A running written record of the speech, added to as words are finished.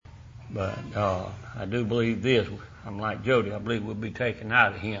But I do believe this. I'm like Jody. I believe we'll be taken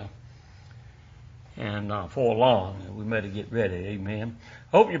out of here. And for long, we better get ready. Amen.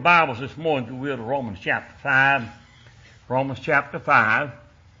 Open your Bibles this morning, if you will, to Romans chapter 5. Romans chapter 5.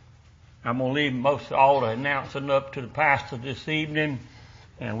 I'm going to leave most all the announcing up to the pastor this evening.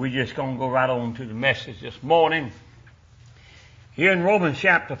 And we're just going to go right on to the message this morning. Here in Romans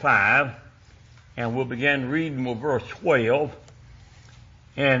chapter 5. And we'll begin reading with verse 12.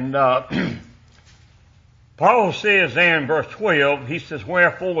 And Paul says there in verse 12, he says,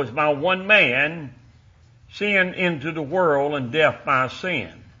 "Wherefore is by one man sin into the world, and death by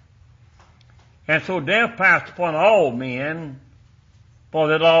sin. And so death passed upon all men, for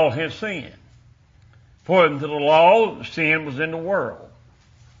that all had sinned. For unto the law sin was in the world.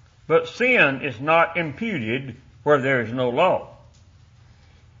 But sin is not imputed where there is no law."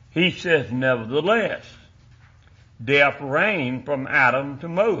 He says, "Nevertheless, death reigned from Adam to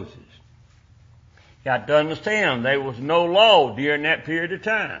Moses." You got to understand, there was no law during that period of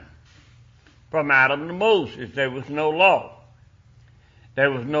time. From Adam to Moses, there was no law.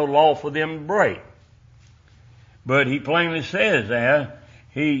 There was no law for them to break. But he plainly says there,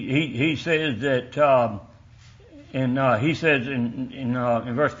 he says that, he says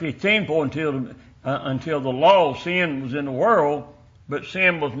in verse 15, "For until the law, sin was in the world, but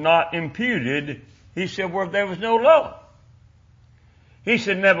sin was not imputed." He said, well, there was no law. He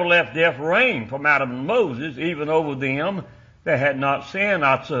said, "Nevertheless, death reigned from Adam and Moses, even over them that had not sinned."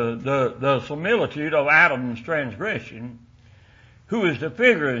 That's the similitude of Adam's transgression, who is the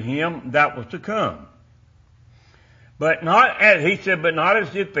figure of him that was to come. But not as, he said, but not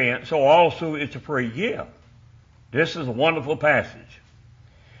as the offense, so also it's a free gift. This is a wonderful passage.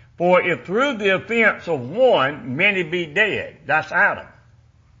 "For if through the offense of one many be dead," that's Adam.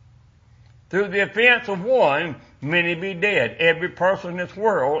 "Through the offense of one many be dead." Every person in this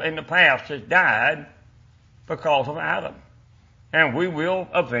world in the past has died because of Adam. And we will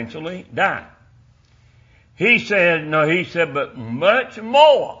eventually die. He said, but much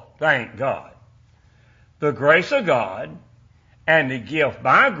more, thank God, the grace of God and the gift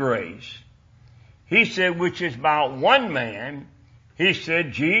by grace, he said, which is by one man, he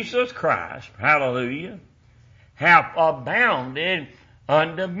said, Jesus Christ, hallelujah, hath abounded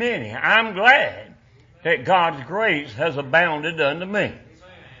unto many. I'm glad that God's grace has abounded unto me.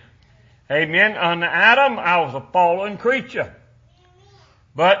 Amen. Unto Adam, I was a fallen creature.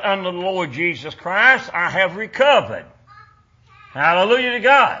 But unto the Lord Jesus Christ, I have recovered. Hallelujah to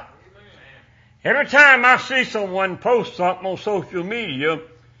God. Every time I see someone post something on social media,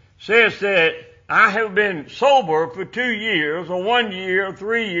 says that I have been sober for 2 years, or 1 year, or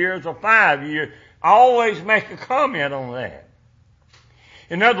 3 years, or 5 years, I always make a comment on that.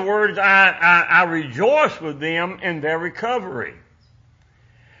 In other words, I rejoice with them in their recovery.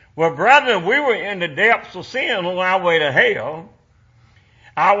 Well, brethren, we were in the depths of sin on our way to hell.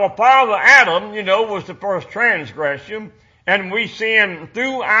 Our father Adam, was the first transgression, and we sinned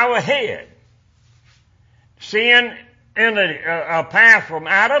through our head. Sin in a path from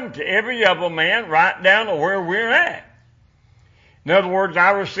Adam to every other man, right down to where we're at. In other words,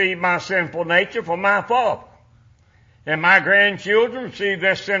 I received my sinful nature from my father. And my grandchildren received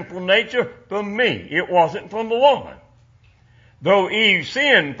their sinful nature from me. It wasn't from the woman. Though Eve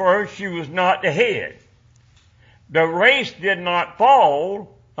sinned first, she was not the head. The race did not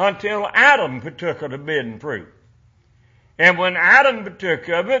fall until Adam partook of the forbidden fruit. And when Adam partook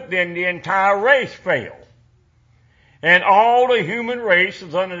of it, then the entire race fell. And all the human race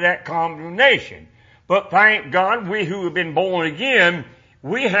is under that condemnation. But thank God, we who have been born again,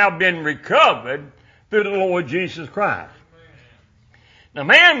 we have been recovered through the Lord Jesus Christ. Now,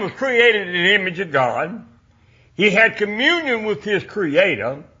 man was created in the image of God. He had communion with his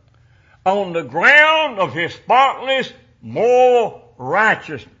Creator on the ground of his spotless moral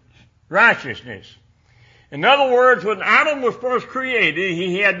righteousness. In other words, when Adam was first created,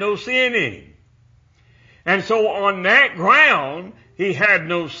 he had no sin in him. And so on that ground, he had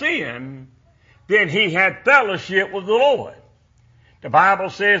no sin, then he had fellowship with the Lord. The Bible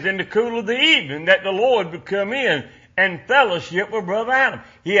says in the cool of the evening that the Lord would come in and fellowship with Brother Adam.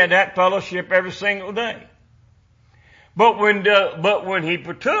 He had that fellowship every single day. But when he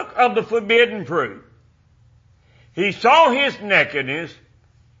partook of the forbidden fruit, he saw his nakedness,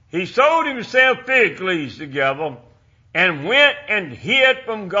 he sewed himself fig leaves together, and went and hid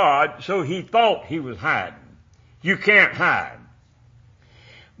from God, so he thought he was hiding. You can't hide.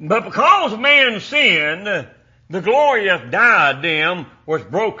 But because man sinned, the glorious diadem was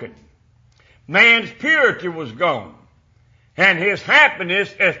broken. Man's purity was gone, and his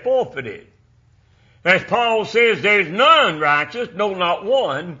happiness is forfeited. As Paul says, there's none righteous, no, not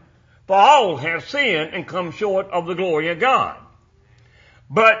one. For all have sinned and come short of the glory of God.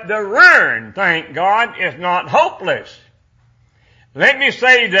 But the ruin, thank God, is not hopeless. Let me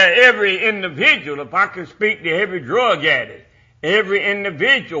say that every individual, if I could speak to every drug addict, every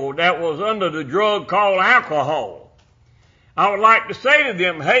individual that was under the drug called alcohol, I would like to say to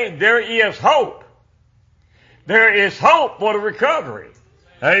them, hey, there is hope. There is hope for the recovery.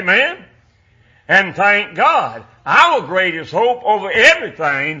 Amen? And thank God, our greatest hope over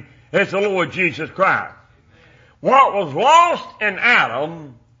everything is the Lord Jesus Christ. What was lost in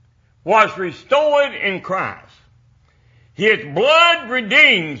Adam was restored in Christ. His blood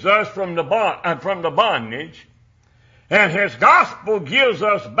redeems us from the bondage, and His gospel gives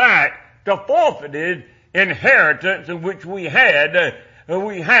us back the forfeited inheritance in which we have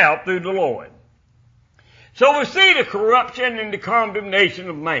through the Lord. So we see the corruption and the condemnation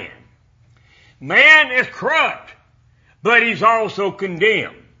of man. Man is corrupt, but he's also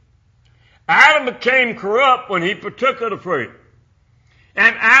condemned. Adam became corrupt when he partook of the fruit.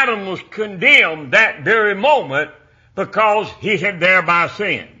 And Adam was condemned that very moment because he had thereby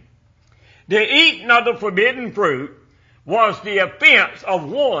sinned. The eating of the forbidden fruit was the offense of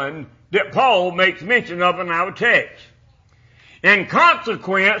one that Paul makes mention of in our text, in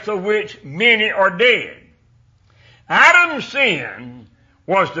consequence of which many are dead. Adam's sin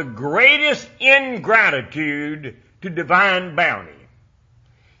was the greatest ingratitude to divine bounty.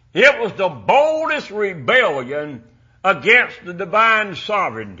 It was the boldest rebellion against the divine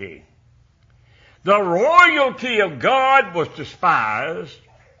sovereignty. The royalty of God was despised.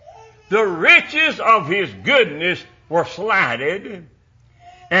 The riches of His goodness were slighted.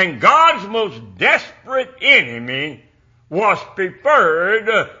 And God's most desperate enemy was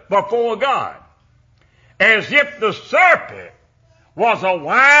preferred before God, as if the serpent was a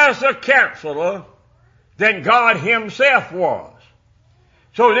wiser counselor than God Himself was.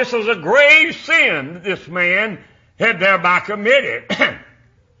 So this was a grave sin that this man had thereby committed.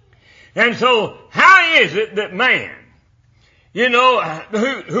 And so how is it that man,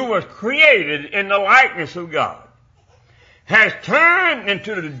 who was created in the likeness of God, has turned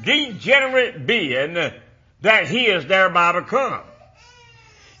into the degenerate being that he has thereby become?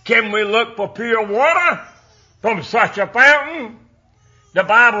 Can we look for pure water from such a fountain? The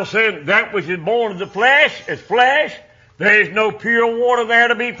Bible says that which is born of the flesh is flesh. There is no pure water there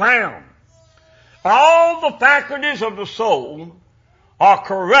to be found. All the faculties of the soul are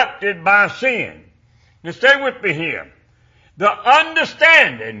corrupted by sin. Now stay with me here. The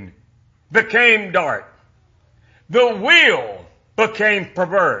understanding became dark. The will became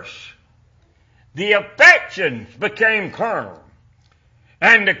perverse. The affections became carnal.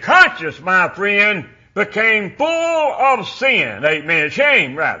 And the conscience, my friend, became full of sin. Amen.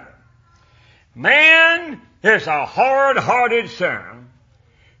 Shame, rather. Man is a hard-hearted son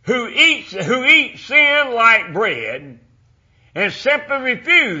who eats sin like bread and simply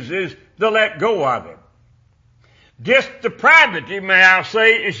refuses to let go of it. This depravity, may I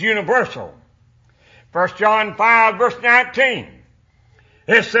say, is universal. 1 John 5 verse 19.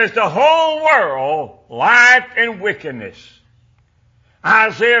 It says the whole world lieth in wickedness.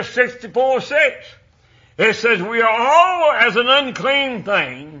 Isaiah 64:6. It says we are all as an unclean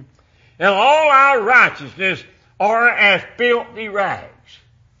thing, and all our righteousness are as filthy rags.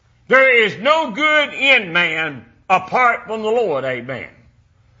 There is no good in man apart from the Lord. Amen.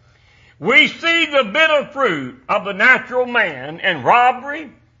 We see the bitter fruit of the natural man in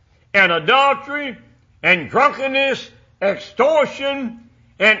robbery and adultery and drunkenness, extortion,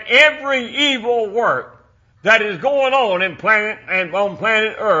 and every evil work that is going on on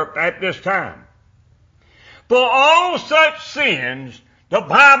planet Earth at this time. For all such sins, the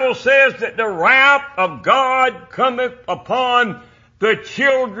Bible says that the wrath of God cometh upon the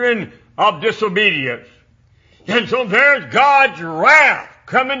children of disobedience. And so there's God's wrath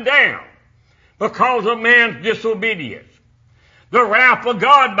coming down because of man's disobedience. The wrath of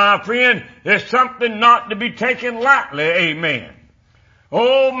God, my friend, is something not to be taken lightly. Amen.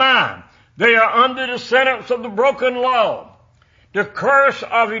 Oh my, they are under the sentence of the broken law, the curse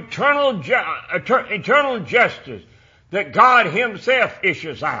of eternal justice that God Himself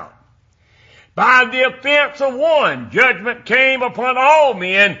issues out. By the offense of one, judgment came upon all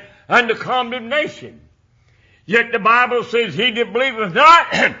men unto condemnation. Yet the Bible says, he that believeth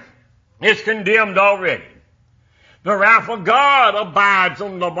not is condemned already. The wrath of God abides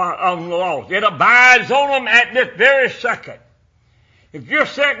on the lost. It abides on them at this very second. If you're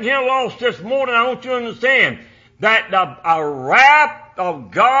sitting here lost this morning, I want you to understand that the wrath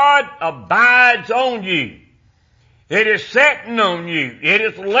of God abides on you. It is sitting on you. It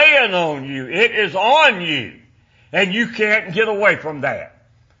is laying on you. It is on you. And you can't get away from that.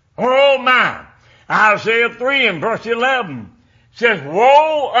 Oh my. Isaiah 3 and verse 11 says,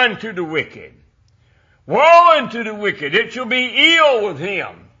 woe unto the wicked. Woe unto the wicked. It shall be ill with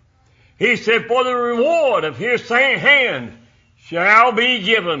him. He said, for the reward of his hands shall be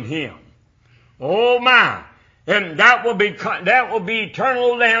given him. Oh my. And that will be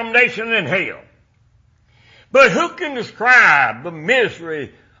eternal damnation in hell. But who can describe the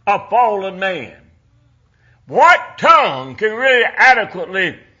misery of fallen man? What tongue can really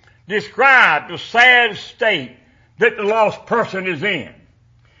adequately describe the sad state that the lost person is in?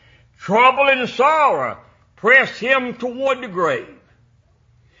 Trouble and sorrow press him toward the grave.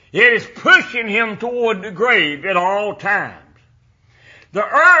 It is pushing him toward the grave at all times. The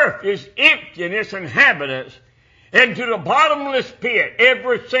earth is emptying its inhabitants into the bottomless pit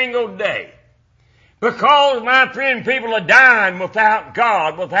every single day. Because, my friend, people are dying without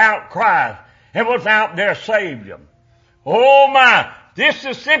God, without Christ, and without their Savior. Oh my, this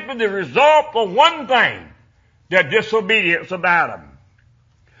is simply the result of one thing, their disobedience about Him.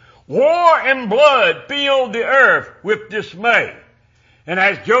 War and blood filled the earth with dismay. And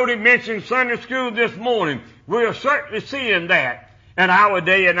as Jody mentioned in Sunday school this morning, we are certainly seeing that in our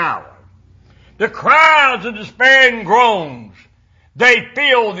day and hour. The cries of despair and groans, they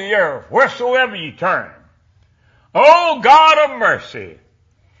fill the earth wheresoever you turn. Oh God of mercy,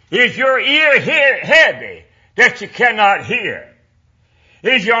 is your ear heavy that you cannot hear?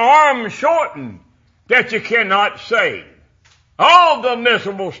 Is your arm shortened that you cannot save? Oh, the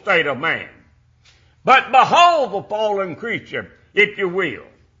miserable state of man. But behold the fallen creature, if you will.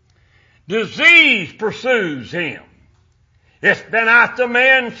 Disease pursues him. It's been after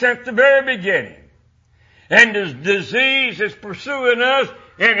man since the very beginning. And this disease is pursuing us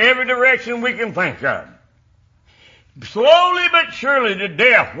in every direction we can think of. Slowly but surely the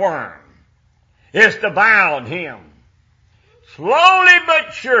death worm is devouring him. Slowly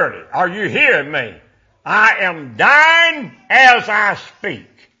but surely, are you hearing me? I am dying as I speak.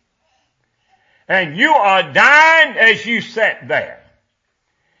 And you are dying as you sit there.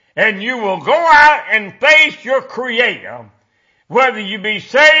 And you will go out and face your Creator, whether you be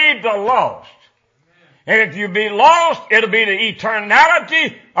saved or lost. And if you be lost, it'll be the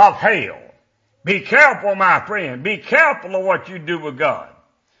eternality of hell. Be careful, my friend. Be careful of what you do with God.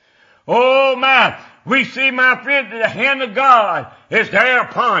 Oh my, we see, my friend, that the hand of God is there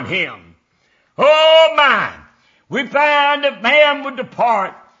upon him. Oh my, we find that man would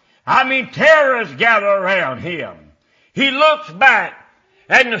depart. Terrors gather around him. He looks back,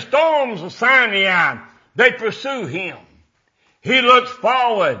 and the storms of Sinai, they pursue him. He looks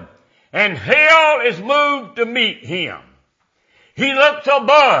forward, and hell is moved to meet him. He looks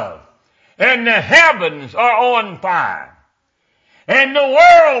above, and the heavens are on fire. And the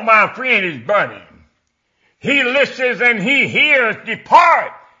world, my friend, is burning. He listens and he hears,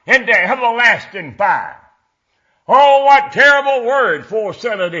 depart into everlasting fire. Oh, what terrible word for a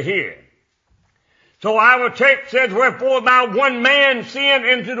sinner to hear. So our text says, wherefore by one man sin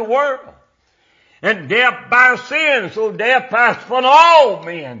into the world, and death by sin, so death passed upon all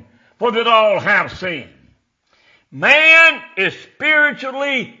men, for that all have sinned. Man is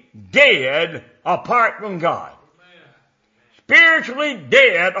spiritually dead apart from God. Spiritually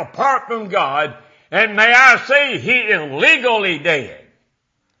dead apart from God, and may I say he is legally dead.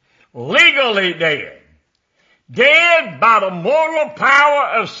 Legally dead. Dead by the mortal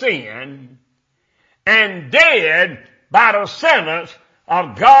power of sin, and dead by the sentence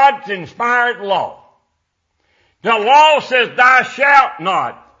of God's inspired law. The law says, thou shalt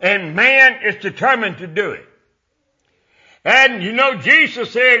not, and man is determined to do it. And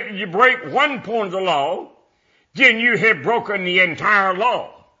Jesus said, if you break one point of the law, then you have broken the entire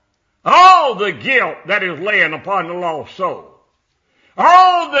law. All the guilt that is laying upon the lost soul.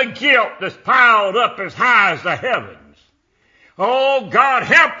 All the guilt that's piled up as high as the heavens. Oh, God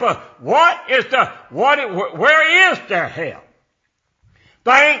help us. Where is their help?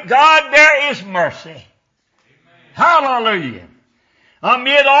 Thank God there is mercy. Amen. Hallelujah.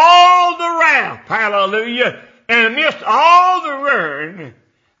 Amid all the wrath, hallelujah, and amidst all the ruin,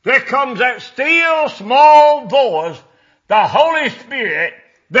 there comes that still small voice, the Holy Spirit,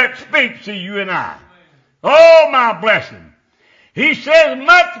 that speaks to you and I. Oh, my blessing. He says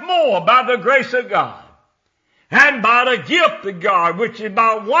much more by the grace of God and by the gift of God, which is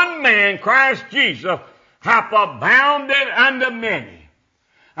by one man, Christ Jesus, hath abounded unto many.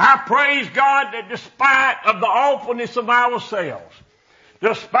 I praise God that despite of the awfulness of ourselves,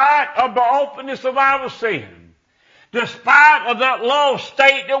 despite of the awfulness of our sin, despite of that lost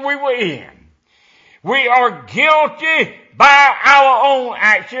state that we were in, we are guilty by our own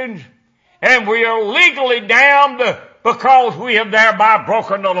actions, and we are legally damned because we have thereby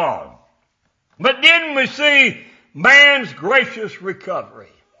broken the law. But then we see man's gracious recovery.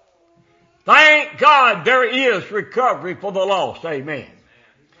 Thank God there is recovery for the lost. Amen.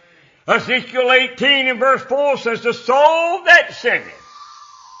 Ezekiel 18 and verse 4 says, the soul that sinneth,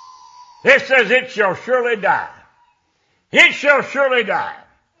 it says it shall surely die. It shall surely die.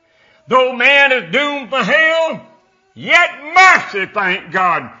 Though man is doomed for hell, yet mercy, thank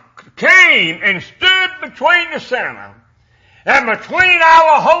God, came and stood between the sinner and between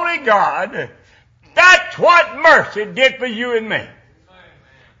our holy God. That's what mercy did for you and me.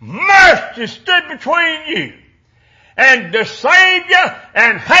 Mercy stood between you and the Savior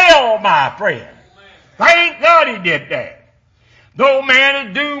and hell, my friend. Thank God he did that. Though man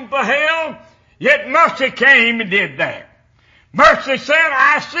is doomed for hell, yet mercy came and did that. Mercy said,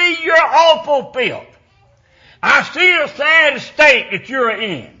 I see your awful filth. I see the sad state that you're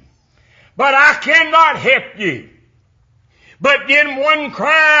in. But I cannot help you. But then one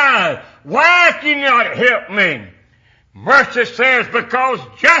cries, why can you not help me? Mercy says, because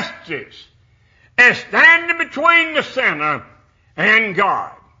justice is standing between the sinner and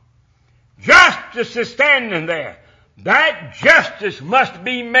God. Justice is standing there. That justice must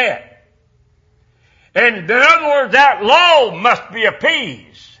be met. And in other words, that law must be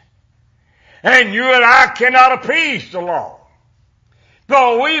appeased. And you and I cannot appease the law.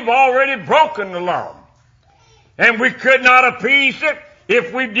 So we've already broken the law. And we could not appease it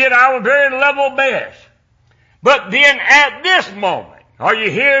if we did our very level best. But then at this moment, are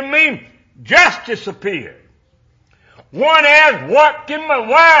you hearing me? Justice appeared. One asked,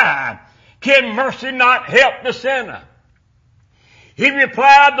 why can mercy not help the sinner? He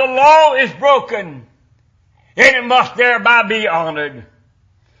replied, the law is broken, and it must thereby be honored.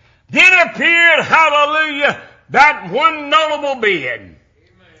 Then appeared, hallelujah, that one notable being,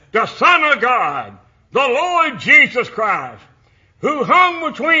 the Son of God, the Lord Jesus Christ, who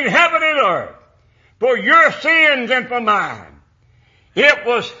hung between heaven and earth for your sins and for mine. It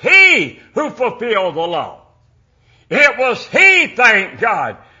was he who fulfilled the law. It was he, thank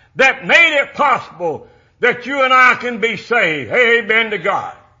God, that made it possible that you and I can be saved. Amen to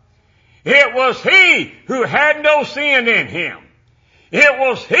God. It was he who had no sin in him. It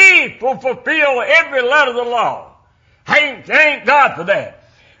was he who fulfilled every letter of the law. Thank God for that.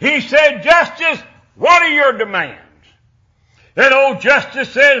 He said, Justice, what are your demands? And old Justice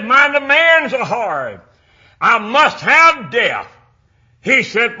says, my demands are hard. I must have death. He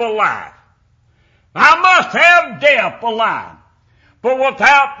said, for life. I must have death for life. For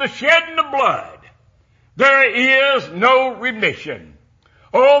without the shedding of blood, there is no remission.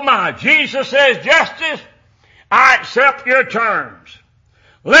 Oh my, Jesus says, Justice, I accept your terms.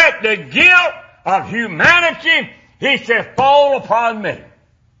 Let the guilt of humanity, he said, fall upon me.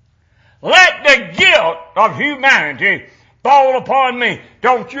 Let the guilt of humanity fall upon me.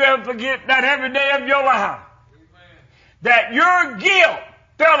 Don't you ever forget that every day of your life. Amen. That your guilt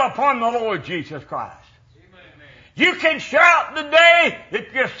fell upon the Lord Jesus Christ. Amen. You can shout today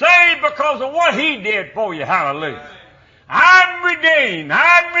if you're saved because of what he did for you. Hallelujah. Amen. I'm redeemed.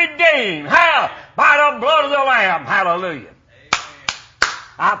 I'm redeemed. How? By the blood of the Lamb. Hallelujah. Amen.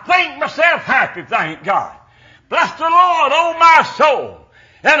 I think myself happy, thank God. Bless the Lord, oh my soul,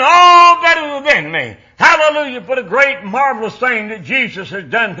 and all that is within me. Hallelujah for the great marvelous thing that Jesus has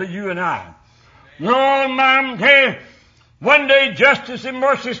done for you and I. Lord, my, one day Justice and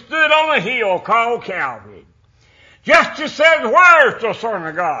Mercy stood on a hill called Calvary. Justice said, where's the Son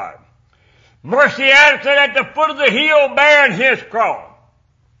of God? Mercy answered at the foot of the hill bearing his cross.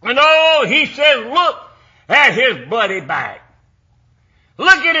 And oh, he said, look at his bloody back.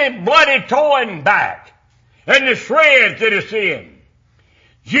 Look at his bloody torn back and the shreds that it's in.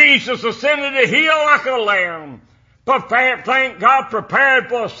 Jesus ascended the hill like a lamb, prepared, thank God, prepared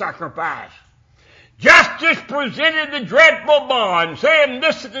for a sacrifice. Justice presented the dreadful bond, saying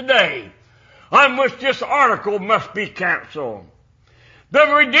this is the day on which this article must be canceled. The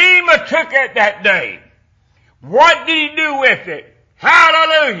Redeemer took it that day. What did he do with it?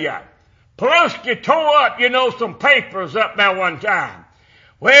 Hallelujah. Pulaski tore up, some papers up there one time.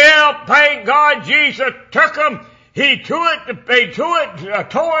 Well, thank God Jesus took them. He tore it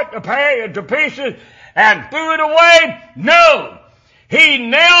to pieces and threw it away. No. He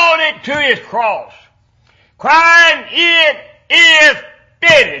nailed it to his cross, crying, it is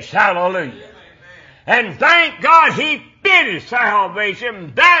finished. Hallelujah. And thank God he finished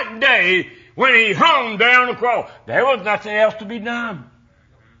salvation that day when he hung down the cross. There was nothing else to be done.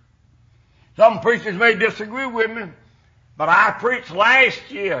 Some preachers may disagree with me, but I preached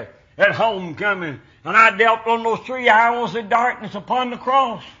last year at homecoming, and I dealt on those 3 hours of darkness upon the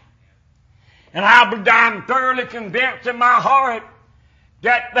cross. And I'm thoroughly convinced in my heart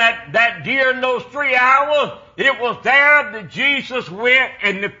that during those 3 hours, it was there that Jesus went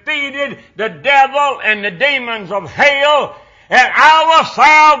and defeated the devil and the demons of hell. And our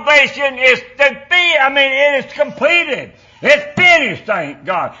salvation is defeated. It is completed. It's finished, thank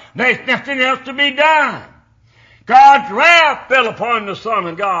God. There's nothing else to be done. God's wrath fell upon the Son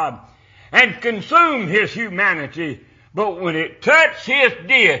of God and consumed his humanity. But when it touched his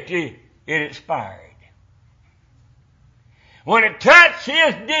deity, it expired. When it touched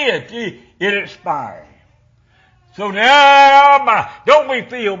his deity, it expired. So now, don't we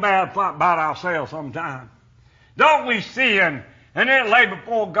feel bad about ourselves sometimes? Don't we sin and then lay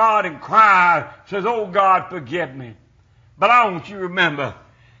before God and cry, says, oh God, forgive me. But I want you to remember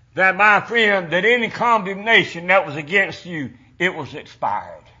that, my friend, that any condemnation that was against you, it was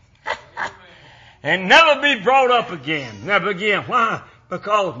expired. And never be brought up again. Never again. Why?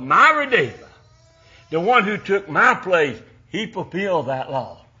 Because my Redeemer, the one who took my place, he fulfilled that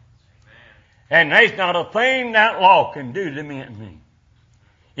law. And there's not a thing that law can do to me.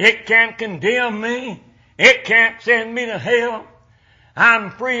 It can't condemn me. It can't send me to hell.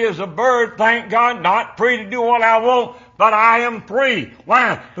 I'm free as a bird, thank God. Not free to do what I want, but I am free.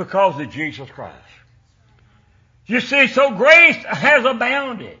 Why? Because of Jesus Christ. You see, so grace has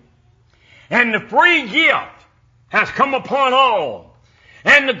abounded. And the free gift has come upon all.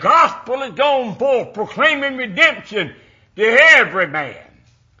 And the gospel is gone forth, proclaiming redemption to every man.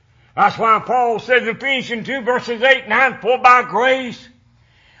 That's why Paul says in Ephesians 2 verses 8 and 9, for by grace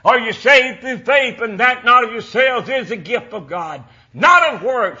are you saved through faith, and that not of yourselves is a gift of God, not of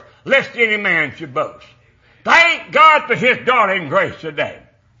works, lest any man should boast. Thank God for his darling grace today.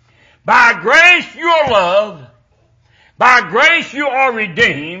 By grace you are loved, by grace you are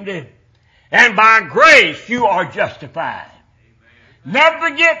redeemed, and by grace you are justified. Never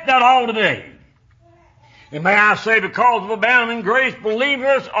forget that all today. And may I say, because of abounding grace,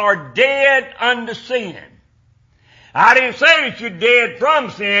 believers are dead unto sin. I didn't say that you're dead from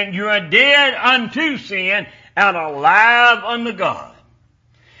sin. You are dead unto sin and alive unto God.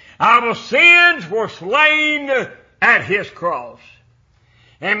 Our sins were slain at his cross.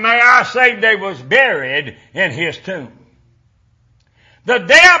 And may I say, they was buried in his tomb. The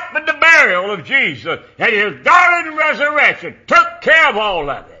death and the burial of Jesus and his darling resurrection took care of all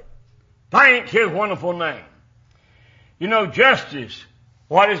of it. Thank his wonderful name. You know, justice,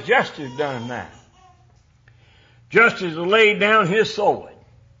 what has justice done now? Justice laid down his sword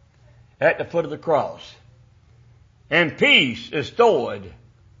at the foot of the cross. And peace is stored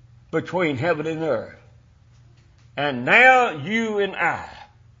between heaven and earth. And now you and I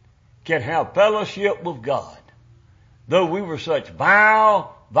can have fellowship with God. Though we were such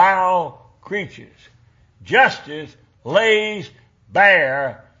vile, vile creatures, justice lays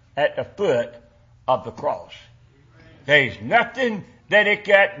bare at the foot of the cross. There's nothing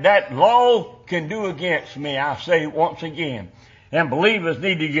that law can do against me. I say once again, and believers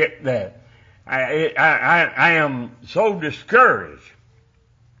need to get that. I am so discouraged,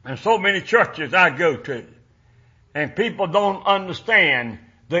 and so many churches I go to, and people don't understand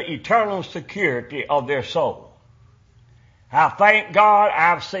the eternal security of their soul. I thank God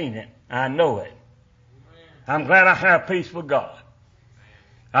I've seen it. I know it. I'm glad I have peace with God.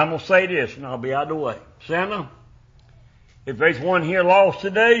 I'm going to say this and I'll be out of the way. Santa, if there's one here lost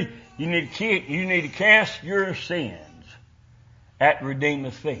today, you need to cast your sins at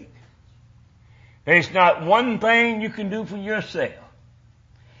Redeemer's feet. There's not one thing you can do for yourself.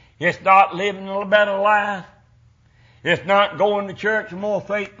 It's not living a better life. It's not going to church more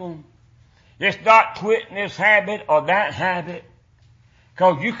faithful. It's not quitting this habit or that habit.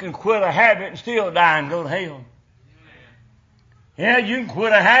 Because you can quit a habit and still die and go to hell. Yeah, you can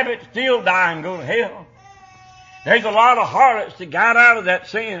quit a habit, still die and go to hell. There's a lot of harlots that got out of that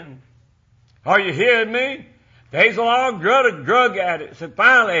sin. Are you hearing me? There's a lot of drug addicts that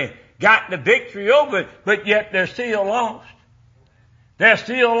finally got the victory over it, but yet they're still lost. They're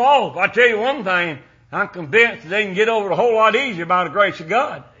still lost. I tell you one thing, I'm convinced they can get over it a whole lot easier by the grace of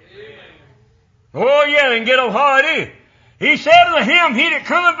God. Oh yeah, they can get over how it is. He said to him, he that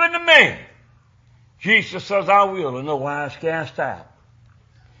cometh unto me, Jesus says, I will in no wise cast out.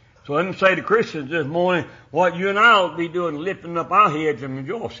 So let me say to Christians this morning, what you and I ought to be doing, lifting up our heads and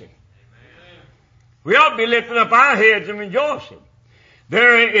rejoicing. Amen. We ought to be lifting up our heads and rejoicing.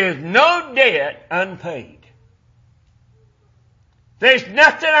 There is no debt unpaid. There's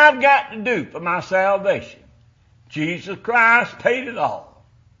nothing I've got to do for my salvation. Jesus Christ paid it all.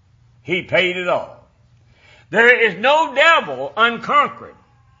 He paid it all. There is no devil unconquered.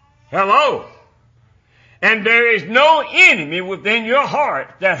 Hello. And there is no enemy within your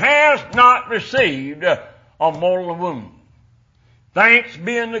heart that has not received a mortal wound. Thanks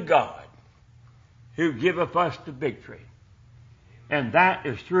be unto God who giveth us the victory. And that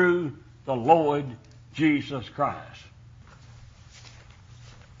is through the Lord Jesus Christ.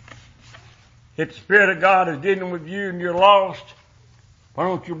 If the Spirit of God is dealing with you and you're lost, why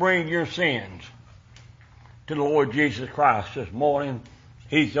don't you bring your sins to the Lord Jesus Christ this morning?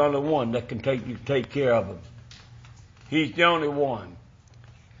 He's the only one that can take care of them. He's the only one.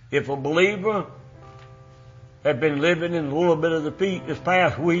 If a believer had been living in a little bit of defeat this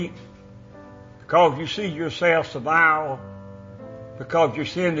past week because you see yourself survival, because you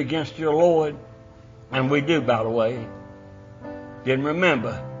sinned against your Lord, and we do, by the way, then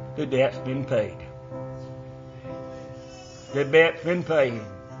remember, the debt's been paid. The debt's been paid.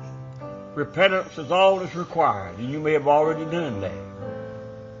 Repentance is all that's required, and you may have already done that.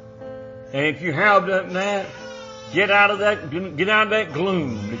 And if you have done that, get out of that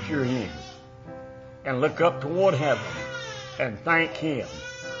gloom that you're in, and look up toward heaven and thank Him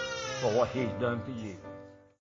for what He's done for you.